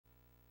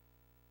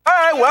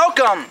Hi,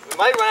 welcome. We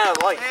might run out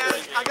of light.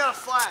 Man, I got a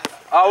flag.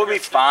 Oh, we'll be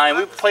fine.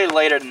 We play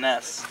later than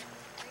this.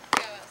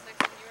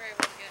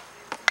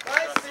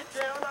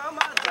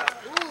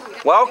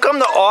 Welcome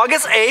to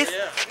August 8th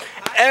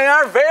and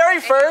our very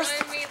first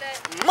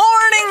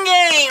morning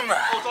game.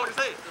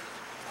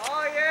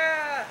 Oh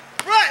yeah.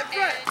 Right.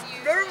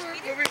 Remember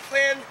when we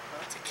planned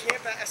to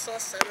camp at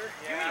SLS Center?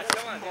 Yeah,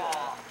 come on,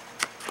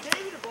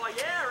 Davey the ball,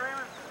 yeah,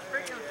 right.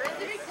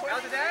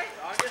 How's the day?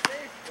 August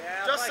 8th.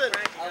 Yeah, Justin,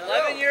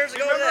 11 years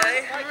ago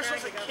today. We were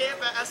supposed to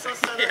camp at SLS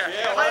Center.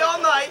 Yeah. Play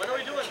all night. When are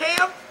we doing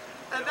camp,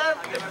 and then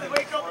if we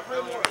wake up, we play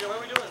more. Yeah, when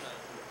are we doing that?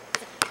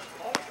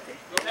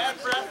 Bad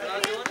breath.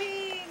 11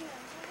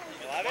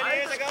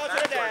 years ago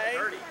today.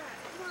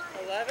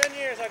 11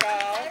 years ago.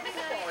 All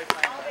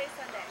day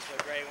Sunday.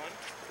 The gray one.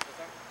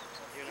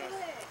 You know.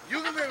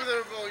 You can play with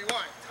whatever ball you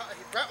want.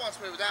 Brett wants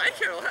to play with that. I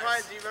care less.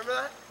 Brian, do you remember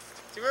that?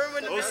 Do you remember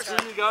when the Those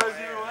three guys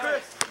you were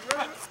Chris, you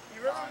remember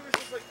we were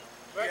just like,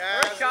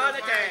 First shot of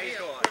the day.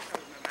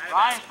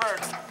 Ryan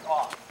first.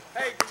 Off.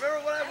 hey, do you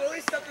remember when I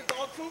Willie stepped in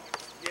dog poop?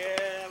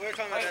 Yeah, we were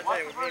talking about that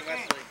today with me and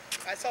Wesley.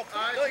 I saw poop.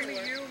 Alright, No, give me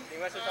you. Me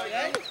and Wesley talking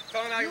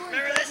about you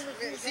remember this?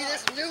 See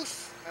this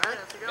noose?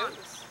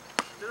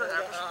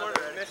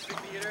 Mystery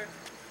Theater.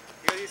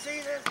 You go, you see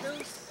this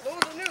noose?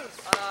 What was the noose?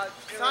 Todd,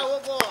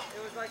 what ball?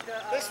 It was like the...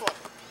 This one.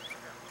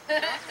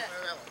 That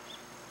one.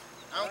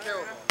 I don't care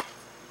what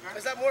ball.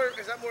 Is that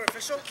more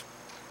official?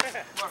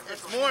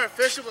 It's more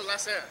official but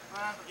less air.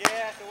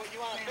 Yeah, so what you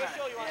want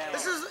official? You want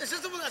Is this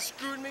the one that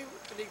screwed me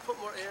and you put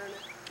more air in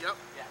it? Yep.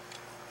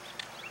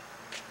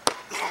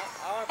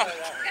 I want to play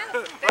that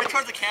one. Right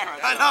towards the camera.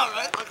 I know,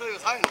 right? Luckily it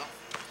was high enough.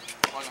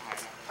 Wasn't high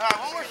enough. Alright,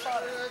 one more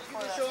shot. Keep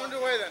the show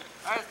underway then.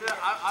 Alright,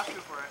 I'll shoot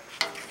for it.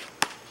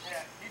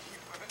 Yeah, you shoot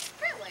for it.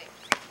 Really?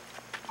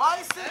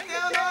 Body sit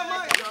down on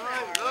my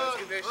Let's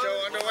keep this show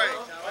underway.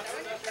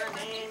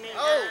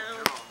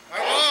 Oh! My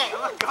ball.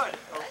 That looked good.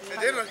 It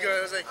did look good.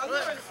 I was like, I'm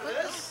what? ready for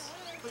this.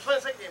 We play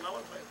the same game. I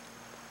want to play.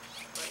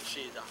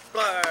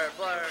 Blur.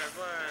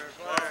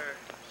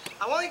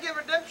 I want to get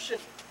redemption.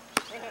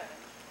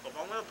 If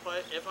I'm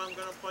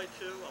gonna play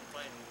two, I'm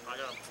playing. I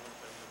gotta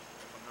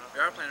play. We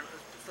are playing.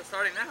 It's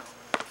starting now.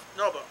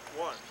 No, but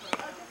one. You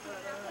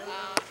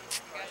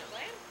guys are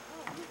playing?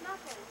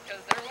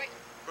 Because they're waiting.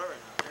 Burn.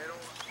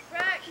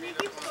 Brett, can you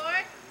keep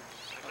score?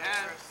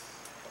 Yeah.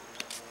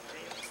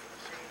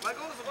 My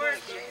goal is to work.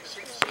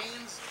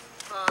 Shane's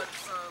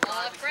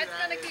Brett's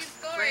gonna keep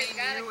scoring. You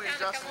gotta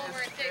kind of come over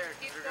and keep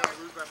You're going to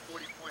scoring. lose by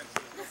 40 points.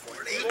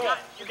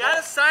 You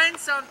gotta sign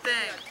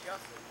something.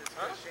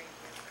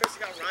 Chris,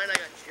 you got Ryan, I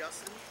got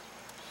Justin.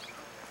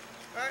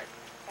 Alright,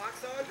 box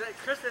on.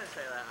 Chris didn't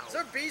say that. Is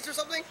there bees or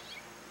something?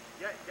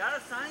 You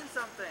gotta sign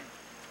something.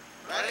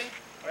 Ready?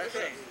 That's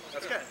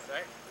good,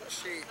 right?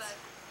 Sheets.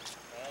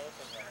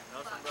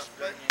 No sunglasses.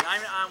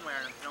 I'm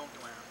wearing them. No one's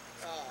wearing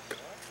them. Oh.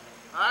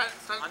 Alright,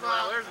 it's time to I'm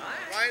play. wearing them.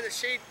 Ryan, the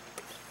shady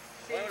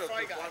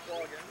fry guy.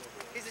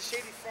 He's a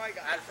shady fry I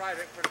guy. had fried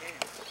right for the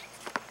game.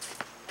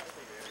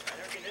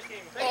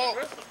 Oh.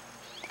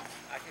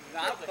 I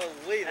cannot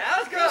believe it.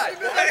 That was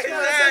good.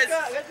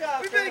 Good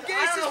job. We've been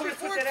engaged since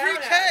before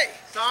pre-K.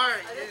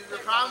 Sorry. The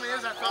problem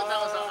is I thought that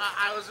was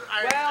I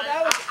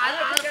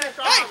honestly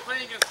thought I was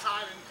playing against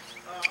Todd and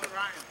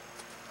Ryan.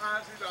 I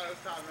honestly thought it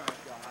was Todd and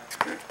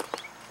Ryan.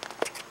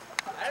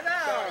 I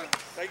know.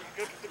 The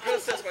good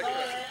assist by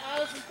Chris.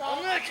 I'm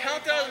gonna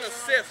count that as an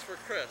assist for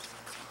Chris.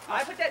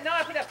 I put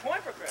that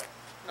point for Chris.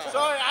 No.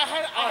 Sorry, I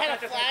had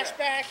a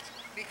flashback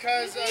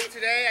because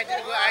today I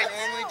did what I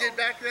normally did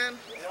back then.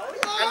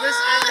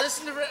 I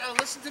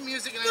listened to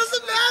music and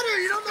Doesn't matter.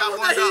 You don't know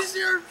that he's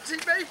your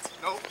teammate.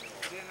 Nope.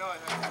 Didn't know it.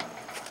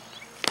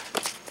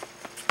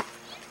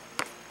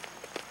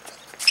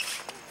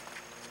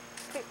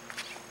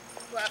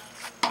 Left.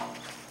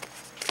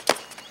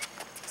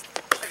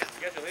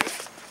 You guys are leaving?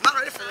 I'm not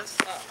ready for this.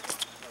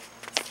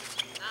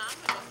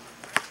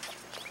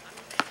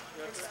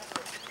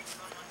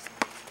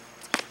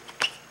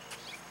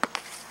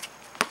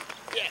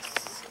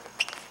 Yes.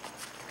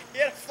 He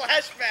had a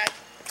flashback.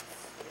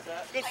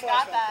 Good flashback. I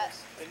got that.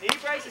 The knee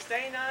brace is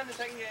staying on the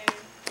second game.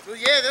 Well,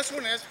 yeah, this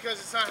one is because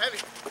it's not heavy.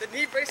 The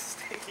knee brace is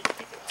staying.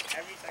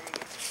 Every second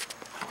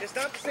game. It's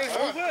not the same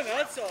Move one. in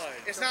outside.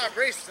 It's not a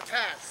brace, it's a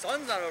pad.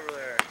 Sun's not over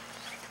there.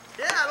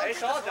 Yeah, I don't Hey, think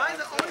Todd, this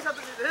line always have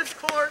to do this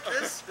court,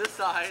 this. This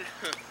side.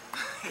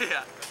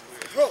 Yeah.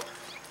 Bro,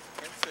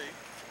 Can't see.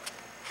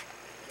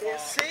 can't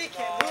see,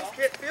 can't move,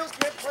 can't feel,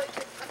 can't play,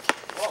 can't touch.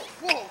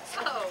 Whoa.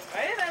 Oh.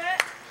 Wait a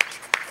minute.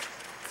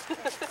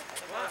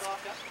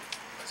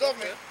 It's off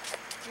me.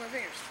 It's my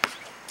fingers.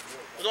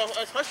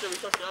 I touched it, we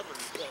touched the other one.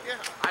 Yeah.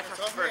 I it's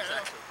touched off it me, first, I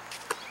know. actually.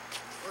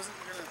 Wasn't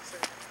gonna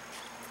say.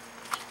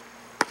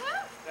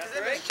 His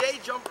name is Jay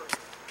Jumper.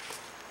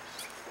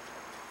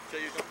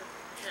 Jay, you jumper?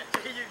 Yeah,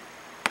 Jay, you.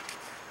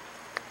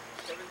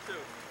 7-2.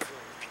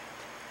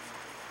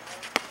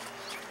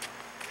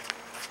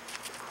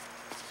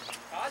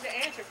 How's the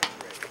answer for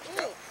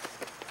three? Ooh.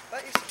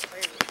 That used to play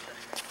with.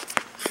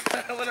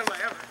 When am I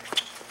ever?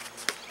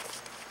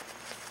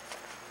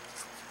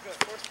 Good,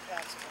 first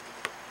pass.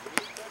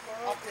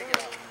 I'll pick it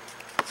up.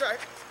 That's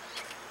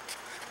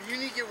right. You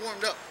need to get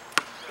warmed up.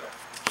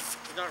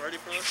 You're not ready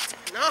for this?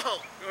 No.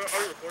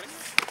 Are you recording?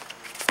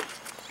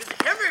 Is the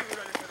camera even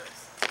ready for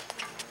this?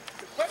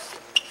 Good question.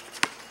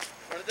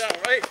 Run it down,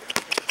 right?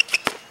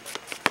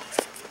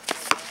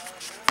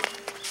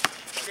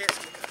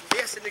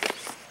 Yes, nigga.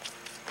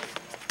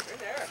 Right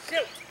there.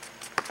 Shoot.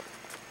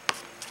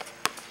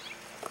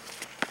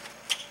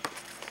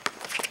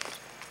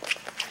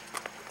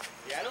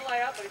 Yeah, don't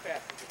lie out pretty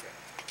fast. It's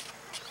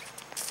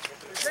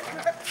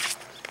okay.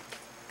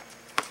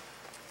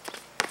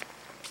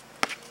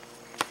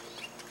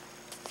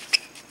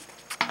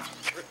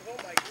 Oh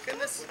my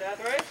goodness. Was that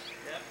right?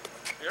 Yeah.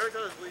 He already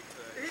got his leak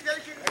today. Is he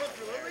dedicated to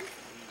for Lily?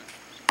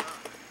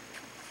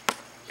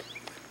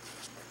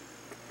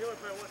 He only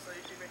played once, so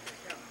you can make it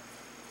count.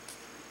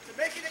 To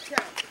making it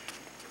count.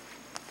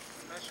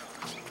 Nice shot.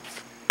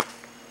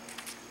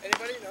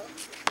 Anybody know?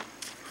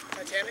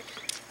 Titanic?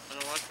 I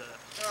don't watch that.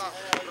 Oh,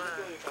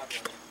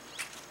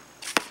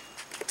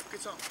 Yeah,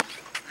 good song.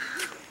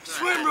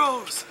 Swim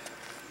Rose!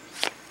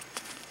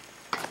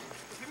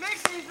 If he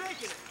makes it, he's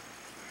making it.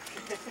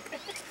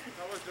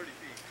 That was 30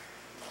 feet.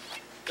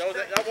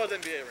 That was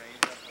NBA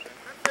range.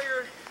 I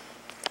figured.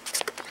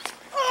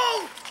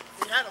 Oh!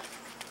 He had him.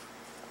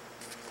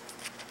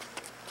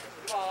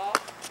 Ball.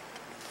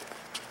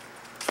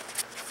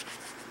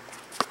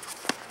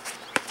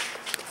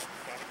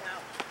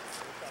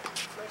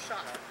 No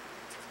shot.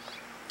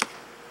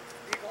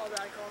 You call that,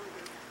 I call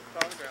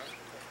it. On the ground.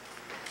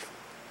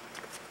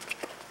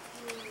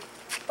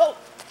 Oh!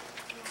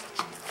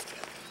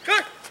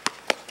 Good!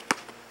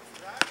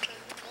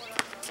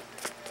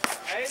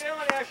 How you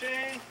doing there,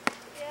 Shane?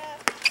 Yeah.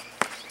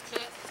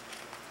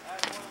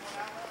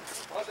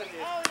 Wasn't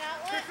Oh, not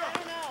what? I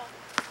don't know.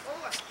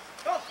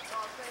 Oh!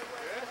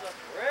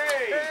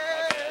 Great.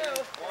 Hey!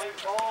 One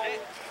ball.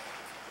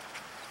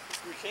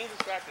 Your chain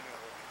distracted me a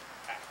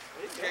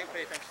little. Can't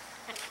pay attention.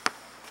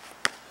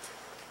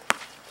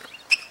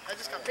 I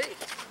just got paid.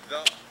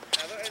 The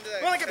other end of that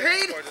Wanna get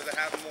paid? or does it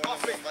have more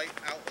Off than it. one light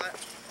outlet?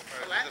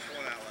 Or is Outlet? it just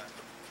one outlet?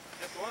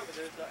 Just one, but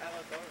there's the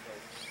outlet on the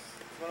place.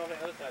 There's one over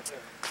the other side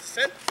too.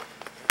 Send.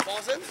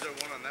 Falls in. Is there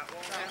one on that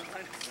wall? No,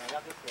 I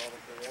got this wall,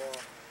 but the wall.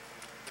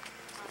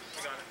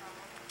 I got it.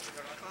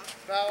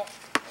 Foul.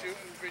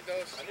 Shooting free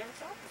throws. I never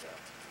thought of that.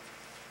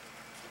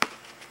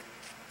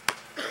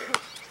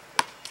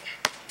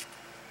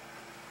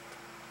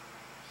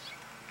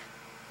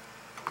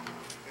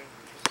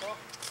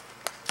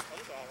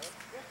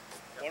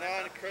 One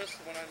on Chris,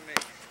 one on me.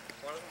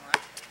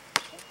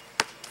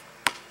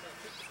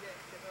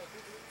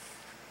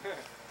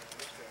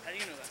 How do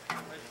you know that?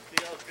 See,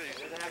 that was good. It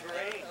doesn't have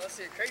rain. Unless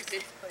you're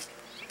crazy, like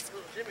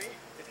little Jimmy.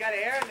 It's got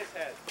air in his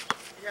head.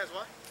 He has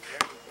what? Air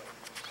in his head.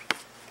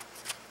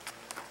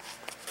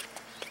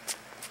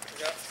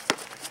 Yeah.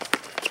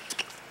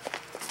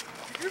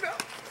 You know.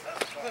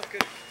 Oh,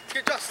 good.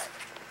 Good dust.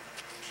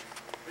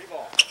 Free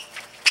ball.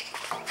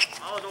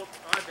 I was old.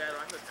 Oh, Dad,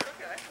 I could.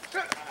 Okay.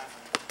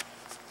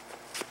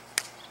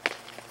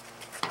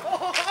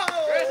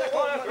 Chris, I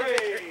call it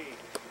three.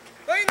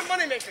 Playing the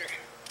moneymaker.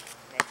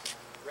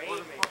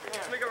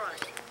 Rainmaker. Make it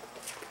right.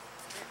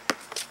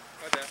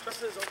 Right there.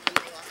 Justin is open a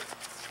lot.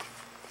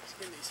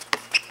 Skin these.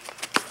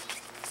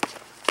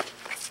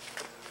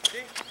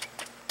 See?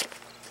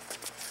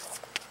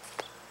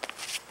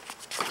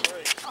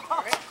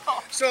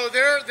 So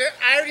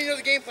I already know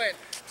the game plan.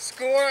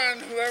 Score on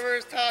whoever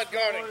is Todd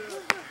guarding.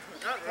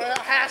 That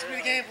has to be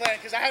the game plan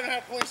because I haven't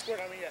had points scored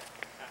on me yet.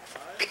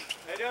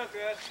 How you doing,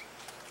 Chris?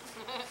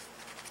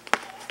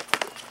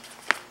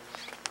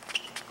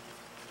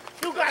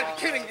 You guys are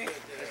kidding me.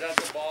 Is that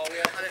the ball we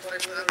have?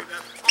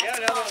 Yeah,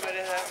 another one, but it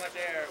didn't have much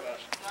air. But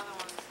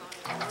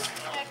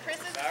Yeah,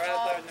 Chris's I'd rather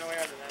ball. play with no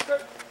air than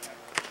that.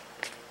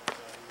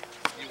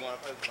 You want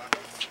to play the back?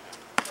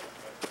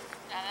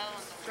 Yeah, that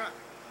one's Shot.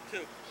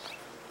 Two.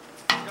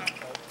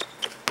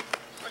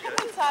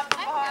 top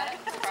and bottom.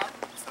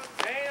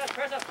 Hey, let's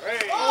press up.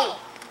 Three. Oh!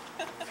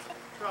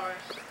 Sorry.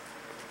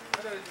 I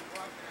thought it was a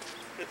block.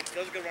 That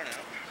was a good run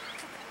out.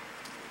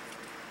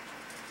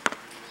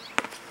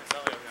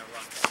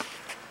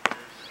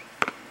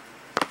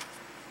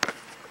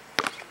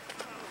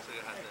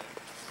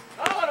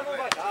 I want to move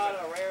my Todd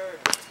a rare.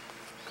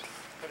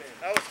 Put it in.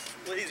 That was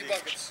lazy. Easy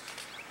buckets.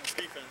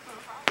 Defense.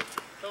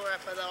 Don't worry, I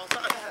play that all the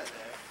time.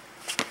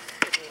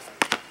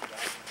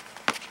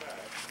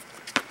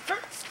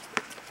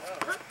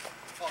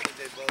 Oh, did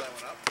they blow that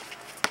one up?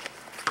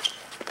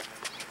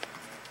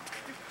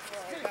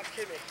 Oh, you're not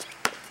kidding me.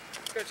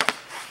 Good job.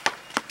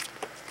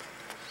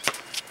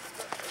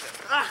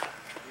 Ah!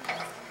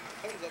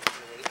 Thumbs up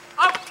for Woody.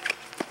 Up!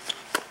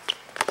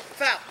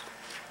 Foul.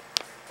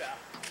 Yeah.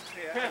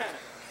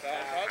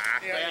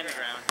 Yeah. Lay on the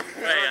ground.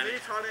 Me,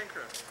 Todd, and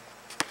Chris.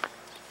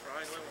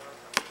 Ryan, went one.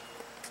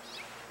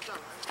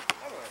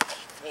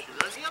 Well,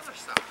 there's the other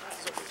stuff.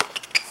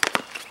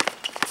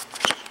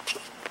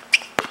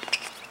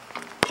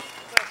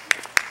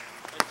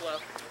 It's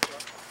left. It's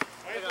left.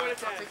 24 to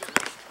 10.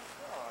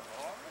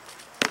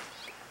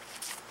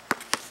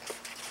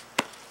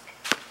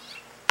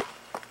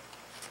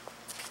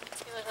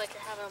 You look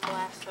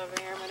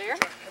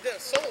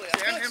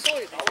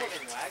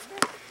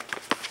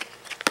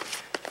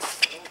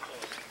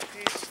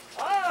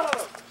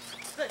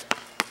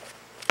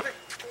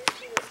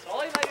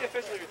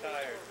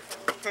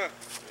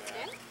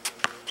Yeah?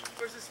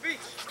 Where's the speech?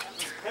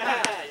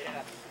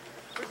 Yeah.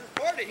 Where's his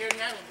party? He already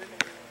had one, didn't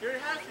he? He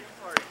already had a speech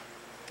party.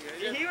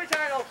 He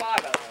retired in 05, by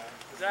the way.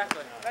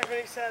 Exactly. Back when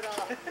he said,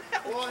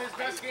 Well, his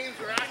best games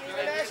were after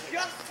even that. ask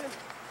Justin.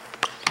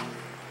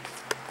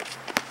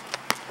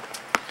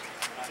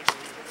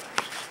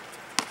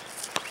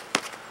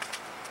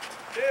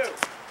 Two.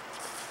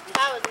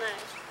 That was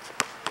nice.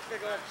 Okay,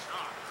 go ahead.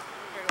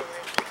 Okay, go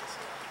ahead.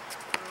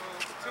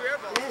 Two air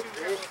balls.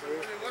 Two air balls.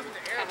 It wasn't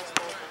the air ball.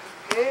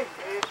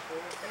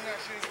 I'm not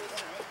shooting this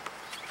one.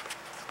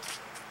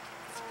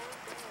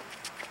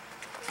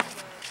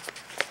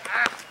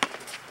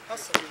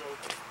 Hustle.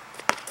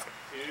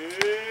 2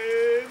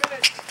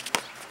 minutes.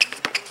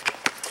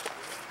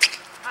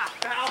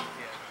 Foul.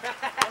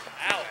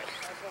 Ow.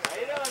 How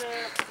you doing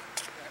there?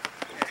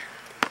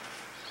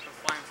 I'm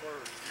flying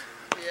forward.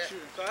 Yeah.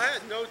 So I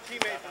had no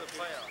teammates in the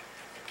playoffs.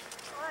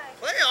 Why?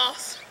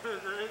 Playoffs?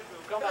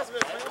 Come That's on.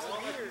 been playoffs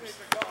in years.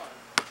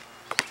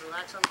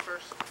 Relax on the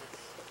first.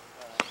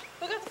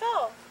 Who got the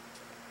foul?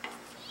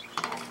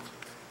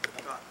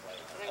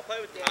 I'll play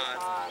with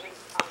Todd.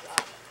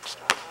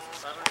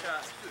 7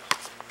 shots.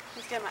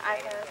 Let's get my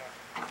iPad.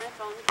 My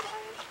phone is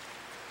dying.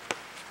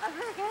 I'm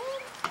not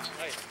good.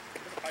 Nice.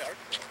 High arc.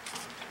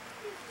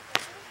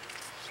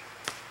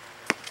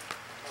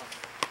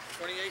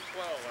 28-12,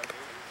 I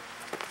believe.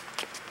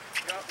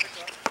 Go, pick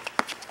up.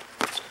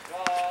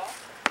 Ball.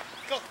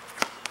 Go.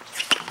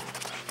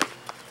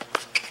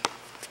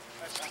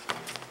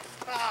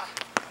 Ah.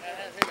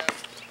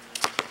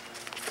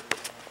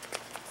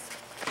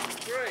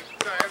 Great.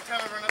 Sorry, every time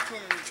I run up to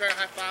him and try to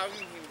high five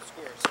him, he would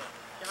score. So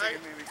I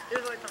figured maybe.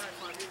 Here's like the high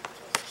five. Here's the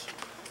shoot.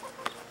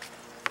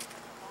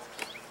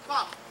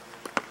 Pop.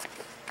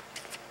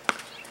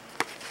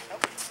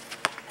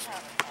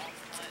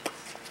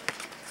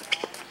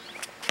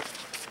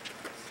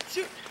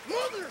 Shoot.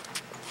 Mother.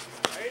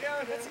 How you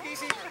doing? That's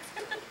easy.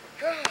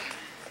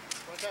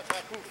 What's that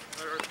top poof?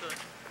 Or the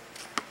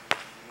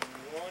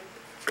 1.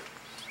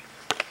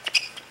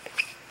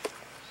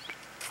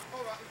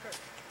 Hold on. Okay.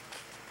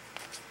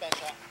 Bad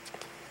shot.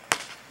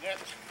 Yep.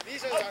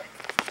 These are our.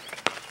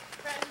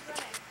 Friends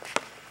running.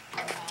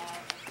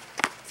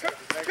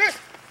 Chris.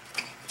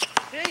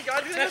 Yeah, you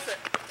gotta do this.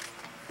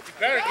 You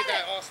better get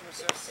that awesome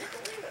assist.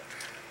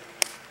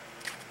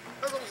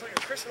 That was almost like a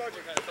Chris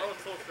Roger kind of thing. Oh,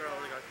 close there. I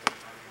got.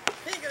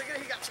 He got it.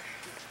 He got it.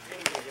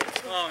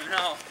 Oh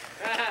no.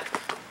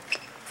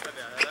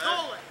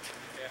 Goal it.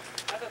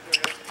 That's a 3.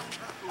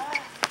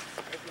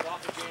 If you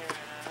lost the game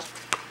right now.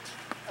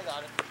 I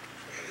got it.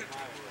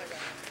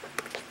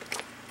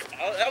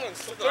 Oh, that one's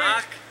so 3.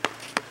 black.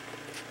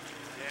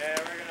 Yeah,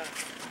 we're gonna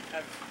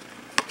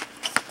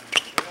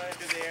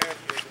do the air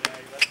speed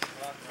today. Let's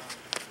walk around.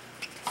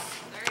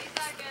 30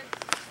 seconds.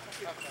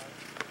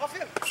 Off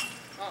him.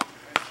 Oh.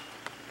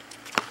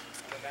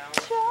 The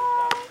balance.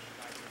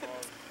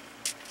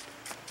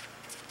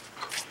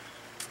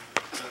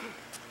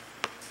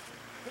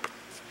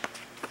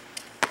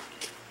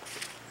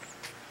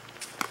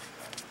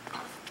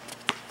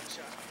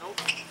 Nope.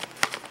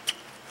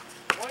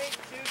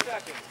 22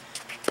 seconds.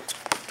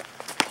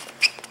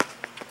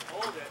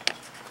 Hold it.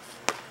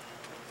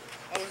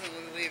 I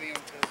wasn't leaving him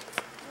because.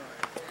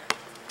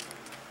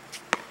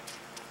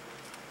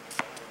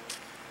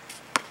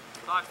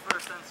 Clock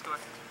first, then score.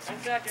 10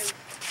 seconds.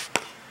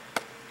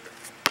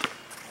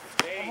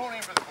 I'm 8, holding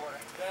him for the quarter.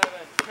 7,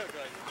 6,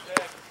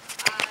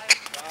 5,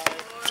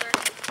 4,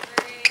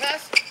 3,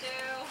 Pass. 2,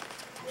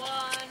 1.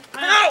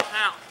 Ow!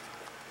 Ow!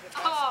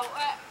 Oh,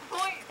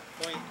 point.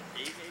 Point 8,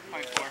 maybe?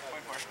 Point 4.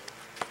 Point 4.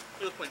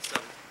 It was point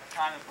 7.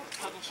 Kind of.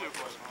 Cut and shoot.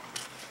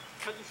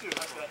 Cut and shoot.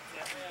 That's it.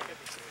 Yeah.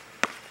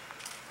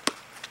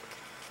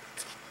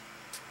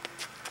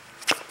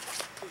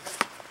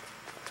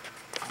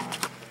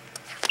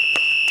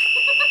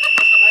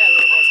 I had a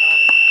little more time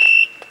than that.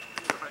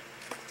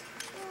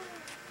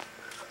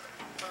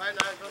 Alright,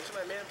 now I go to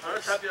my man I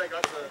was first. happy I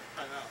got the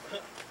timeout.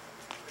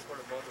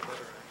 Recorded both of them.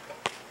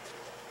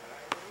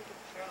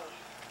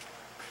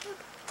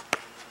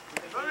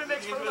 If I'm gonna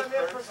make fun of my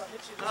man first, I'll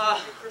hit you. This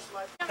is your Chris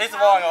life. Hit the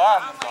ball and go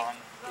on. I'm gone.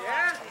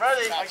 Yeah? I'm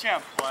ready. I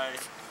can't play.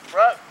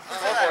 Brett,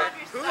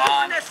 Who's the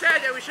one that said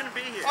that we shouldn't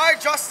be here? All right,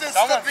 Justin,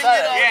 someone stepping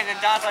said in. it. Yeah, and then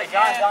Don's like,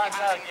 Don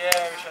said,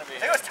 yeah, we shouldn't be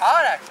here. I think it was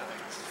Todd, actually.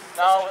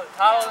 No,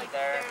 Todd wasn't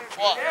there.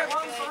 What?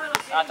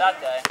 Not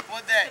that day.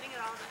 What day?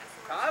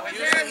 Todd was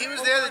He there?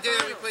 was there the day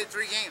that we played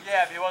 3 games.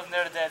 Yeah, but he wasn't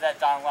there the day that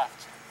Don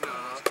left.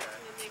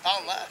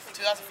 Don left.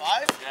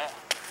 2005? Yeah.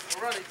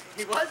 We're running.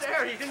 He was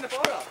there. He's in the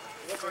photo.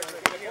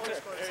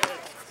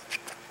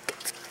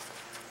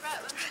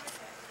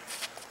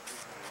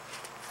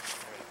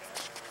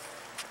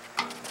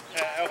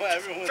 Yeah,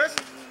 everyone. Chris.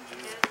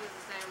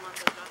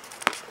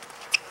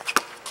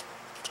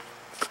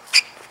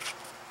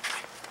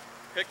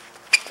 Pick.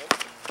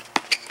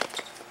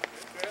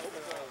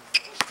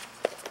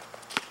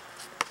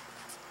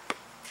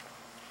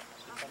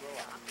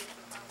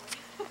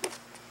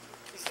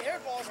 These air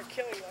balls are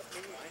killing us.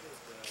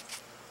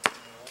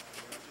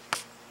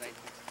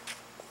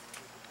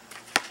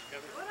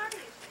 What are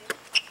these?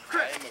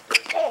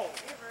 Oh!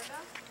 Roberta?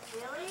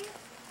 Really?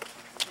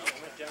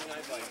 I'm a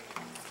Gemini bike.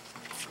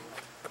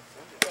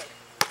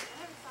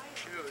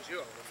 Maybe it was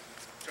you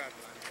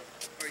driving by.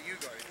 Or you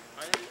guarding.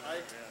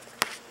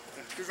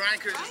 Yeah. Ryan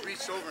could have just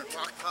reached over and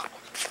locked up.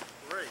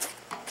 Right.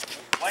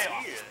 Way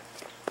off.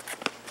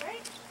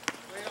 Right?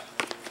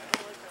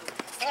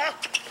 Ah!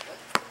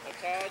 A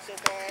Todd so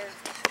far.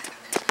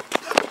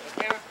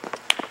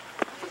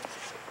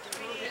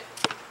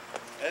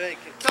 I think.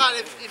 Todd,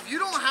 if you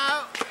don't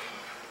have...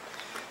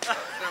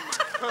 Never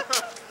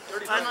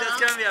mind. That's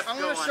gonna be a I'm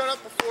good going to one. shut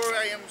up before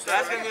I am That's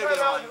starting. gonna be a good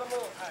one.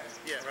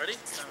 Yeah. Ready?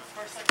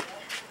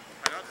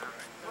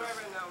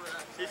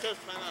 She says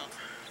time out.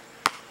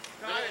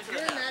 Todd, if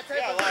you're in that type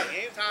Yeah, a lot of of...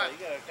 games. Todd, You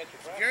gotta catch your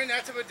if breath. you're in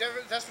that type of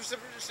desperate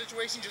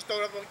situation, just throw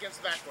it up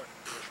against the backboard.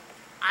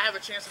 I have a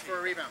chance for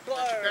a rebound.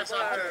 That's your best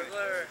opportunity.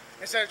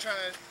 Instead of trying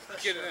to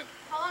get it in.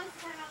 How long is the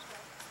timeout for?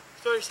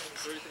 30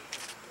 seconds.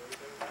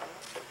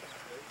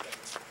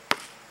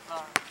 Not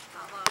long.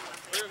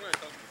 Where's my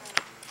thumb?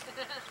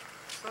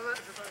 I would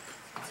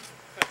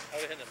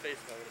have hit in the face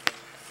if I would have done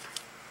it.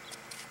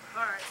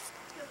 Alright.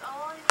 Because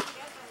all I need to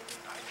get done is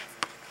just Arthur.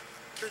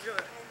 Who's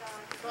good? And,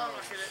 Small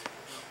rocket hit.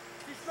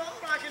 He's small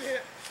rocket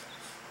hit.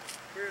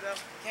 Weirdo.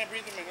 Can't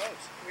breathe through my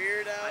nose.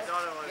 Weirdo. I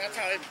thought it was. That's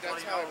how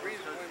I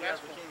breathe when I'm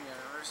basketball.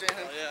 Understand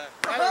him? Oh,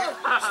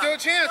 yeah. Still a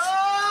chance.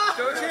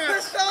 Still a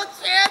chance. Still a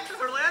chance.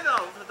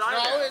 Orlando. The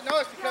Diamondbacks. No,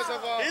 it's because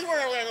of He's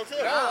wearing Orlando too.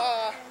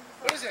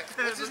 what is it?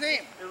 What's his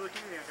name? It was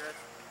leukemia, Chris.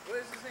 What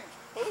is his name?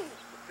 Who?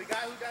 The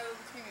guy who died of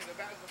leukemia, the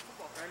back of the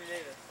football. Ernie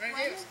Davis. Randy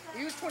Davis.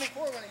 He was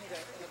 24 when he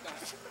died.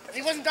 And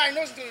he wasn't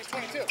diagnosed until he was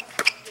 22.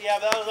 Yeah,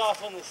 but that was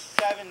also in the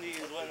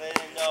 70s when they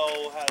didn't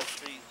know how to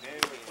treat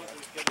leukemia.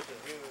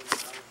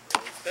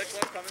 Big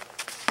one coming.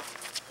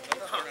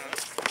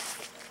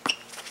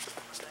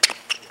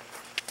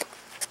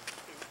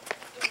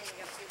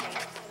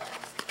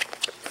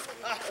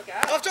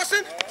 Off,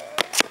 Justin.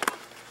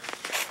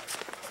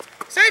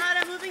 Safe. God,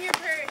 I'm moving your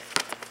purse.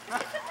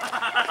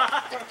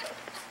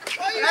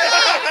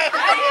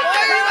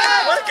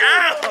 Look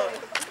out!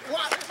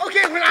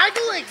 Okay, when I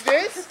go like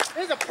this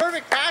is a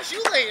perfect pass.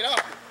 You lay it up.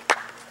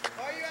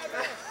 Why are you out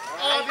there?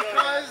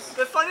 Because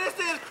The funniest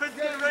thing is Chris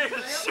getting ready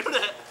to shoot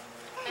it.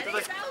 I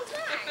think that was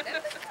mine.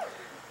 That's cool.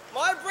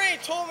 My brain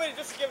told me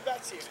just to give it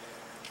back to you.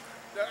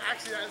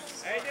 actually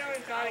that's How you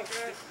doing, Todd,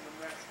 Chris?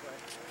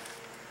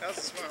 that was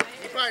smart.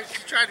 He probably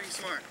tried to be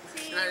smart.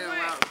 And I didn't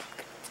allow him.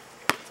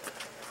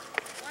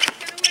 What's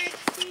gonna work?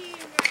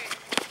 Teamwork.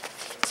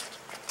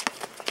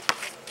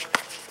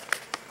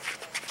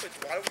 It's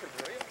wide open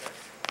for Dre, okay.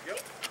 Yep.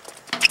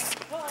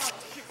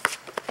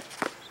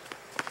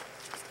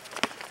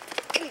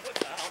 What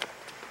the hell?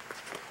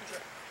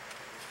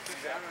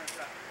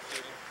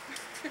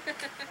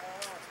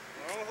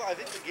 I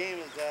think the game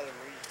is out of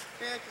reach.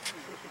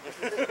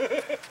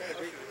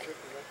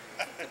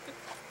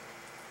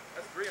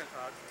 That's 3 on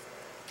Todd.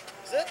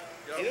 Is it?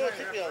 You know, it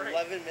took me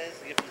 11 minutes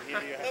to get from here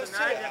to your house.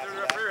 Now you have to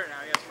refer it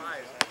now. He has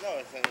 5. No,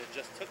 it's not. It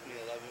just took me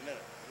 11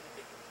 minutes.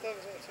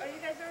 Are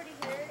you guys already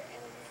here?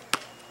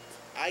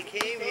 I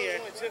came here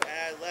and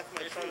I left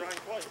my It's truck. run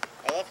twice.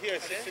 I left here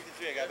at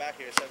 6:53. I got back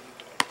here at 7:03.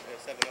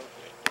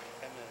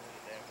 10 minutes of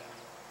the damn time.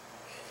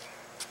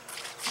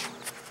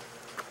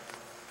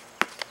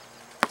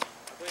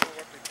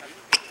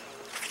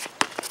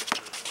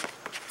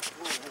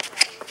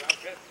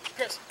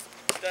 Chris,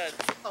 Dead.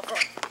 up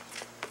front.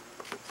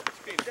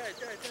 Scream, dead.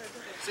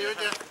 See right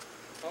there.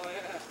 Oh,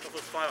 yeah. That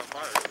was 5 on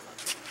 5.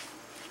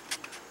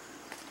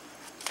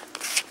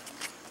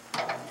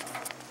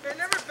 They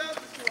never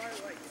bounces to I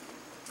like.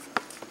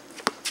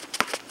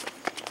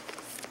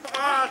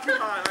 Ah, too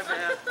high. My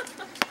bad. That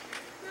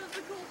was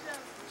a cool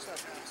jump. It's not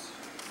pass.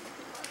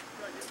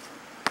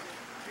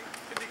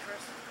 Could be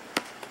Chris.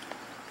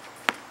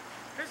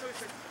 Chris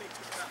always likes to take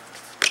the shot.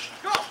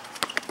 Go!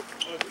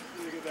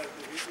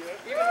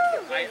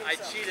 I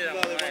cheated on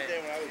No, they my weren't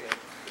there when I was there.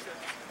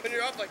 When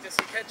you're up like this,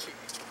 you can cheat.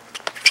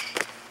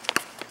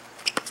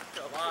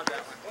 a lot of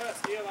that one. What a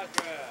steal like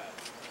I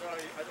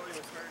don't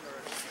even turn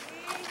already.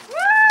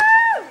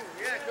 Woo!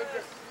 Yeah,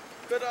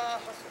 good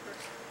hustle,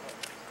 Chris.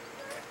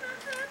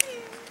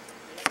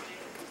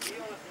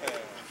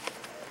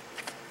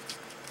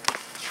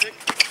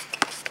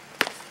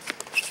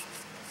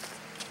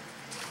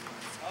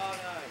 Oh,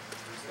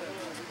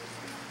 nice.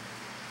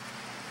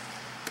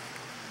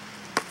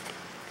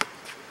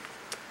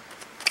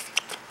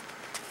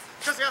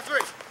 Chris, you got 3.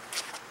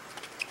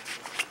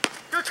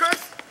 Good,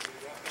 Chris.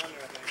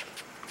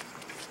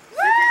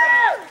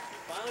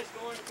 Finally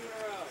scoring 2 in a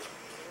row.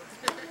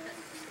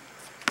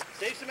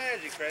 Save some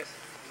energy, Chris.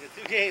 You got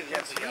 2 games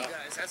left to go.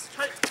 guys, that's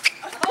tight.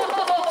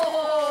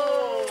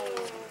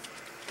 Oh!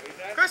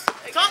 Chris, top.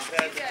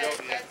 That's a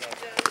joke, yeah, That's a though.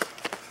 joke.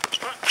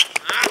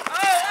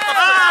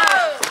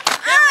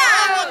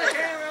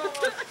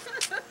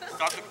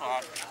 Stop the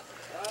clock.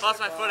 Lost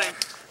my footing.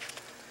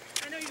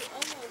 I know you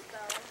almost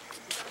though.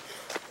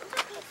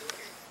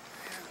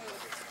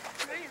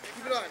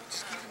 Keep it on.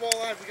 Just keep the ball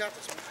alive. We got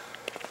this one.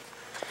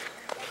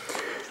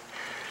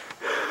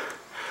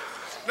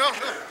 No.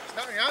 It's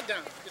not, you're not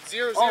down. It's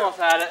 0-0. Almost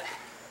had it.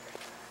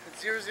 It's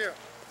 0-0.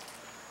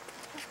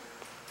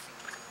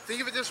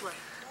 Think of it this way.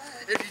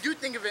 If you do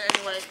think of it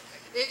anyway,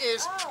 it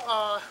is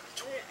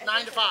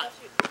 9-5.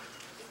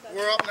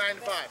 We're up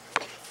 9-5.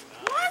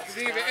 What? You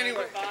think of it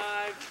anyway.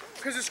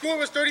 Because the score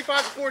was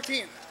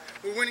 35-14.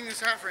 We're winning this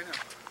half right now.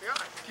 Yeah.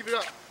 Keep it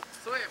up.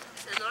 So wait,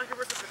 and the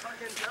argument versus the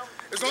fucking Dell.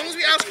 As long as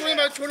we outscore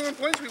by 21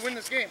 points, we win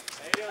this game.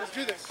 Let's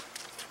do this.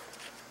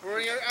 We're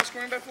already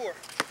outscoring by 4.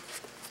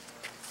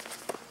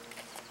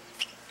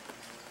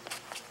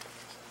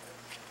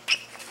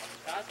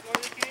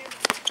 Outscoring this game?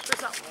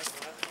 This up.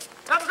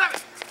 Stop it!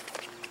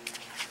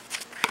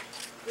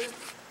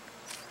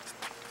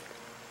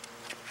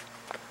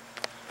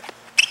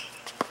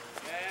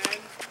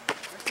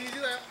 Let's see you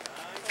do that.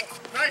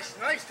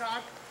 Nice,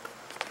 Todd.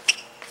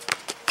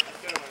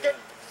 Good.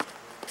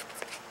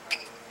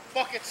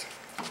 Buckets.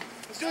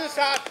 Let's do this,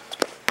 Todd.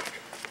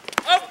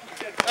 Oh!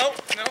 Oh,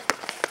 no.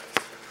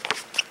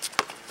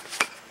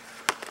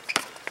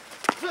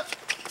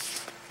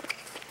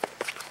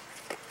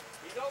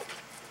 You go.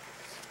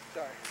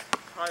 Sorry.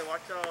 Probably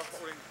watch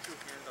holding 2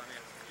 hands on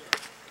it.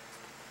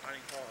 Yeah. I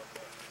didn't call it.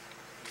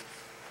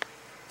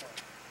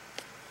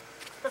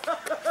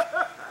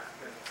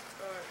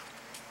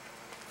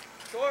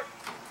 Short.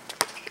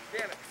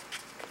 Damn it.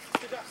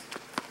 Good job.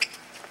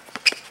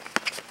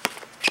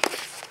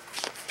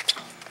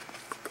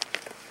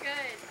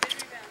 Good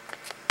rebound.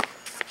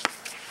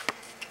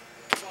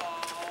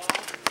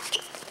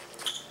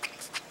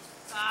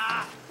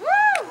 Woo!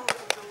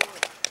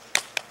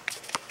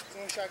 It's the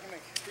only shot I can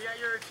make. You got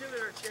your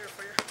cheerleader cheer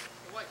for you.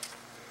 The white.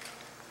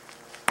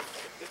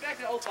 It's back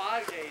to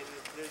 05 days.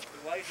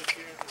 The lights are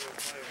cheering for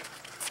the players.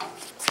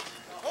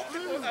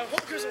 I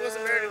hope Chris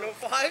wasn't married in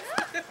 05.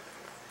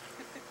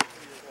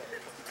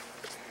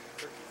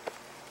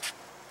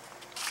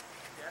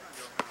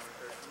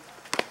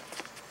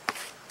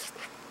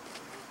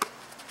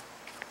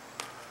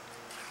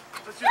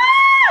 Let's do this.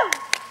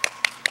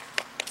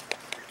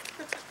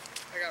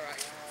 I got it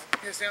right.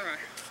 Yeah, stand right.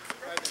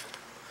 Right there.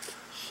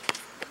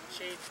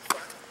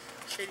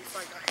 Shady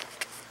fight guy.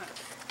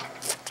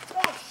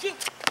 Oh, shoot!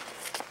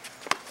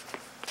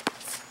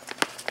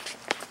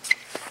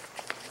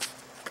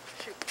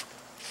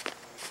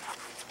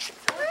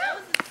 Oh, that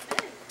was a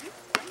spin. You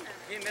spun that.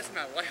 He missed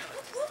my layup.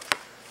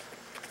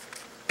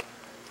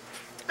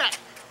 Back.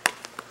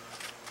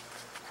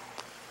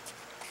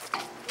 I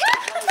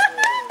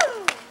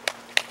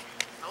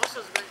wish it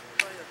was like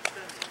a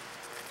spin.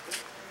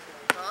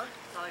 Huh?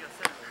 Not like a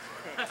spin.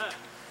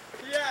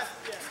 Yes.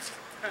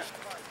 You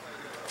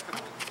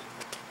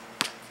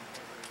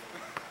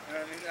know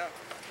what I mean? Now,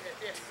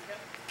 Yes.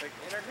 like,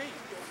 entertain.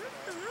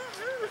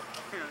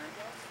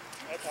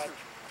 That's hot.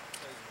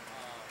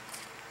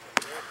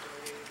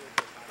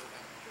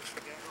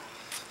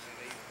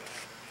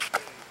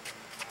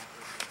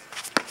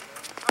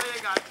 Oh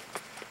yeah, got it.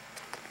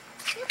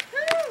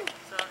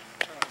 Sorry.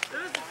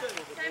 This is good.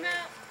 Time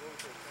out.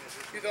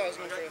 You thought I was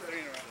going to throw a 3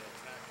 in a row.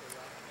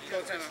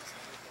 Go 10 out.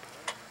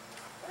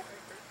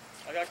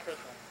 I got Chris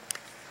one.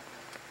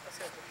 That's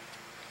it.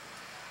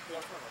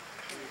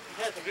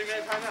 Yeah, it's a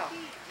 3-minute timeout.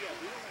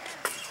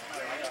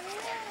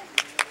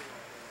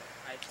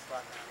 I just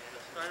slapped down.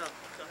 I know.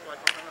 That's why I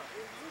called him out.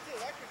 Use the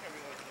electric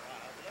every once in a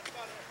while, but that's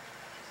about it.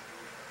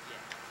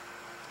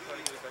 So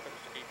he was like, I'm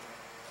just 8.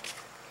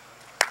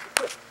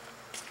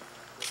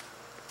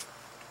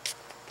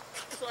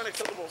 It's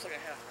unacceptable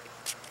second half.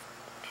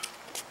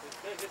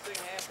 This thing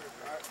half for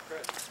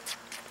Chris.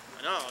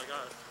 I know, I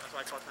got it. That's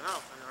why I called 10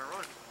 out. I'm gonna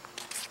run.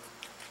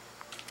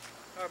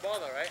 Our ball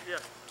though, right? Yeah.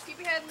 Keep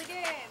your head in the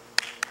game.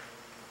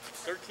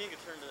 13 could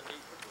turn to 8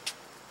 quickly.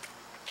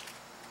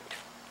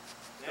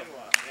 Then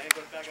what? Then it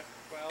goes back up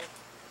to 12.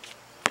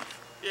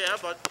 Yeah,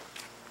 but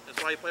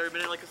that's why you play every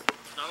minute like it's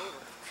not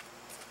over.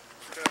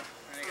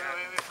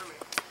 Wait for me.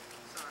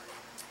 Sorry.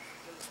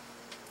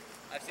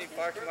 I've seen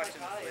far too much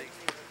in this league.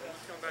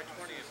 Just come back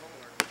 20 is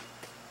homework.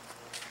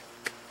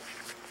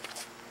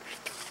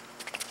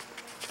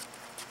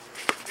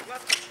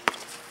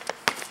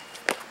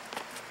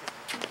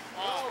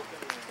 Oh,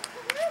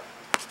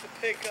 To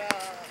pick, I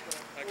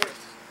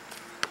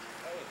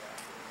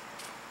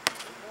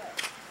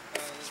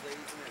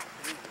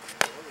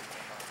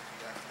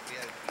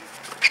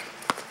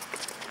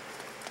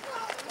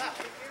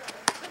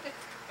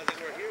think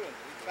we're here when we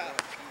foul.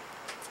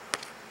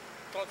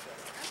 I called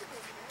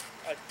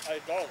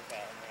the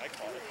foul. I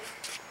called it.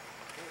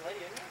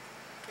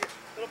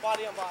 little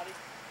body on body.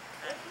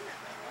 There's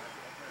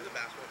a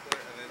basketball court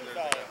and then there's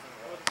Foul. a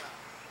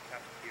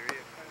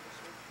cafeteria kind of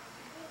thing.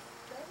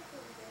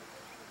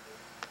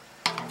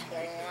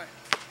 bottom line.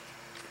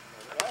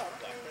 Is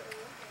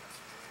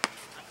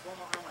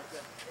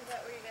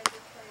that where you guys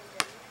are playing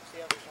games?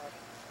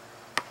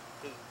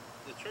 The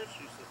church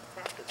used to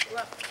practice.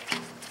 Left.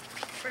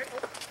 Right. Oh.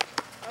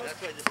 That's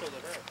why I just told her.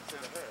 I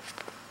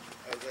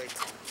was like,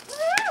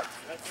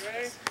 That's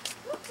right.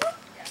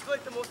 It's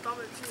like the most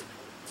dominant team.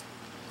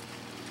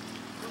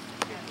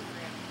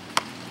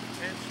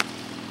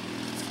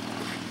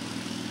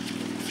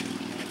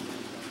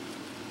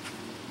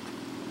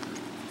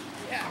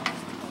 Yeah. yeah.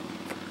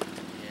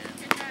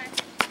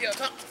 on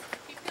top.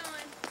 Keep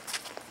going.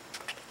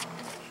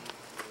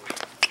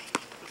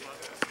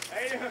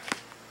 Hey,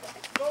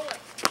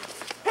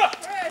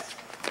 Chris.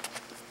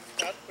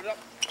 Todd, put it up.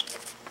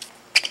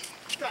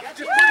 Stop. Just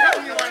put it up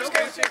when you're wide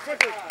open.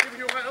 Quickly. Give it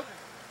you're wide open.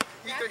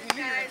 He knew you were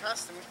going to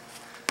pass to me.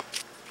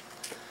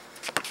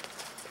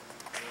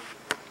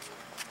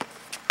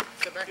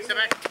 Step back, step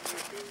back.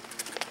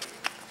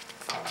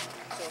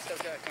 So step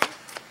back, come on.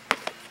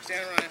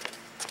 Stand Ryan.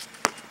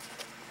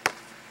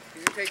 He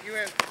can take you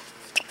in.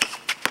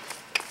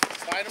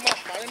 Bite him up,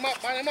 bite him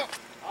up, bite him up.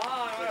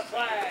 oh, what a play.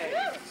 I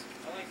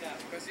like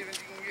that. Best even you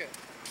can get.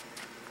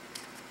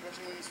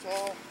 Especially when he's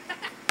tall.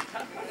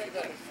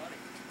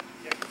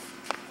 Yeah.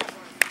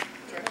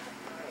 That's right.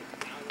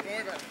 Don't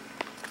worry about it.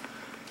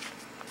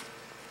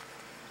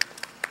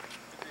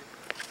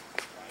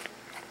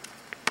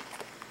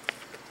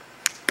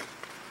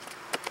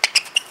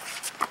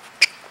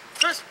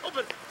 Chris,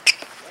 open.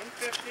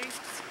 150.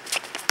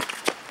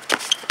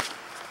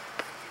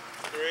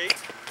 3.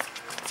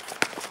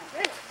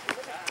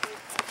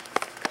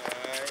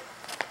 Alright.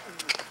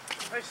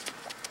 Nice.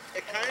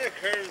 It kind of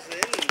curves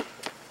in.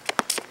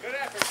 Good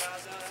effort,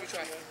 Todd. We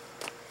try.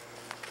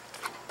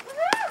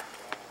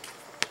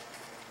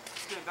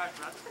 Getting back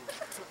for that.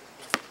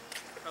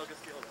 Oh, good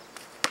skill.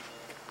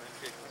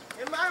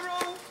 In my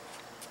roll.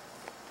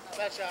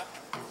 Bad shot.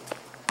 I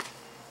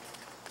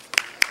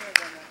could have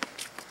done that.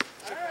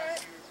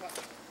 Alright.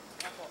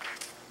 My fault.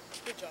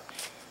 Good job.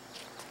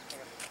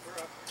 We're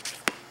up.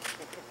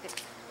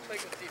 Play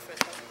good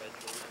defense.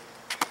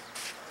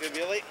 It's gonna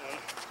be a late one.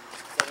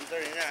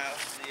 7:30 now.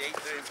 The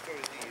 8:30 before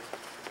we leave.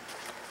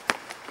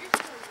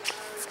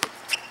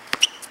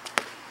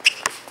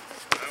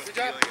 Good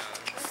job.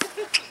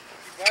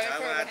 Right in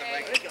front of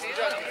him. Good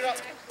job. Keep it up.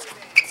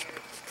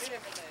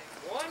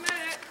 1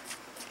 minute.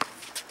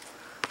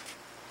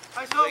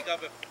 Nice hook. Wake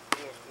up at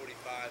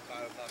 4:45,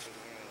 5 o'clock in the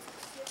morning.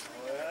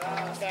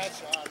 Bad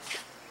shot.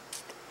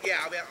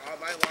 Yeah, I'll be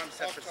my alarm's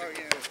set Off for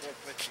target.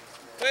 4:50.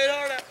 Play it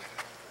hard up.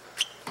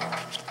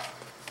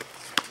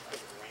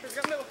 Here's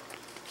got middle.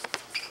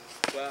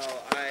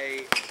 Well,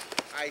 I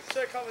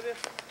Sir, come with this.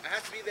 I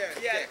have to be there at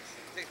 6. It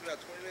takes me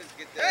about 20 minutes to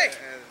get there. Hey!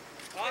 And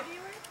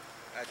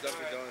at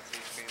Dunkin' Donuts in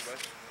East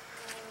Greenbush.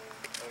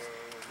 Or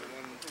the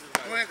one.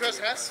 The one across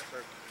the house?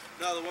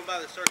 No, the one by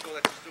the circle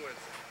next to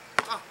Stewart's.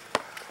 Oh.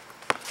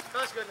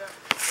 That's good now.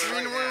 You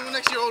mean the one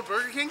next to your old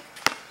Burger King?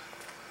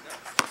 No,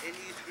 in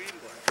East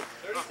Greenbush.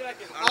 30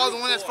 seconds. Oh, the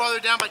one that's farther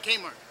down by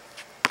Kmart.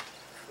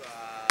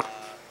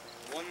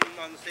 One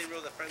on the same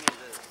road that Friendly's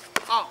is.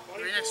 Oh,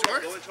 right next door?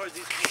 Going towards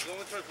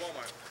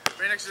Walmart.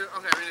 Right next to,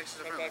 okay, right next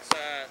to the front.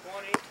 That's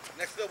 20.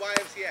 Next to the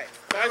YMCA.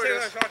 There it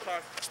is. shot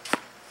clock.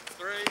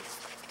 3,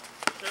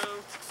 2,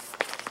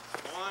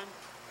 1.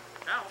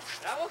 Count.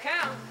 That will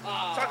count.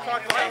 Oh, Shot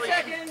clock 10 already.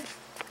 seconds.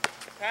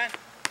 10.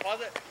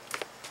 Pause it.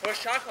 Where's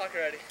shot clock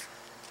already?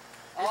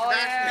 Oh,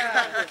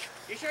 yeah.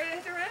 You sure you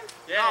didn't hit the rim?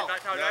 Yeah, No.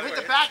 back out. No. Hit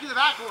the back of the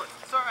backboard.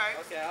 It's alright.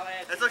 Okay, I'll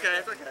add It's okay,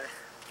 it's okay.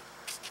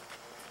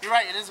 You're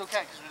right, it is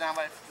okay because we're down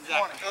by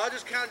 20. I'll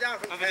just count down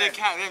from 10. If it didn't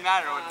count, it didn't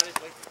matter. Ah, this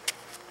way.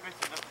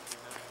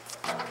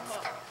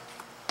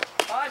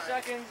 5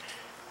 seconds.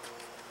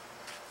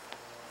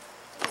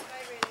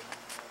 Vibrating.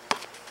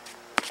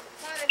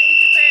 Todd, I think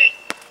it's your purse.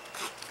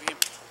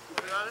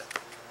 You got it?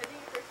 I think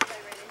your purse is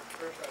vibrating.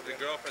 The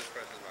girlfriend's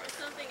purse is mine.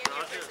 Something in your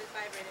purse is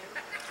vibrating.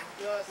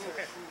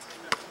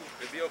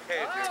 It'd be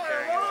okay if you're Oh,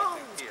 carrying wrong.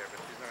 it here,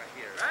 but she's not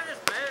here. That is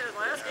bad.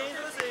 Last game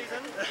of the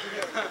season.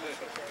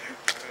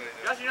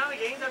 Josh, you know how many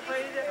games I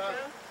played today?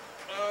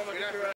 Oh, my God.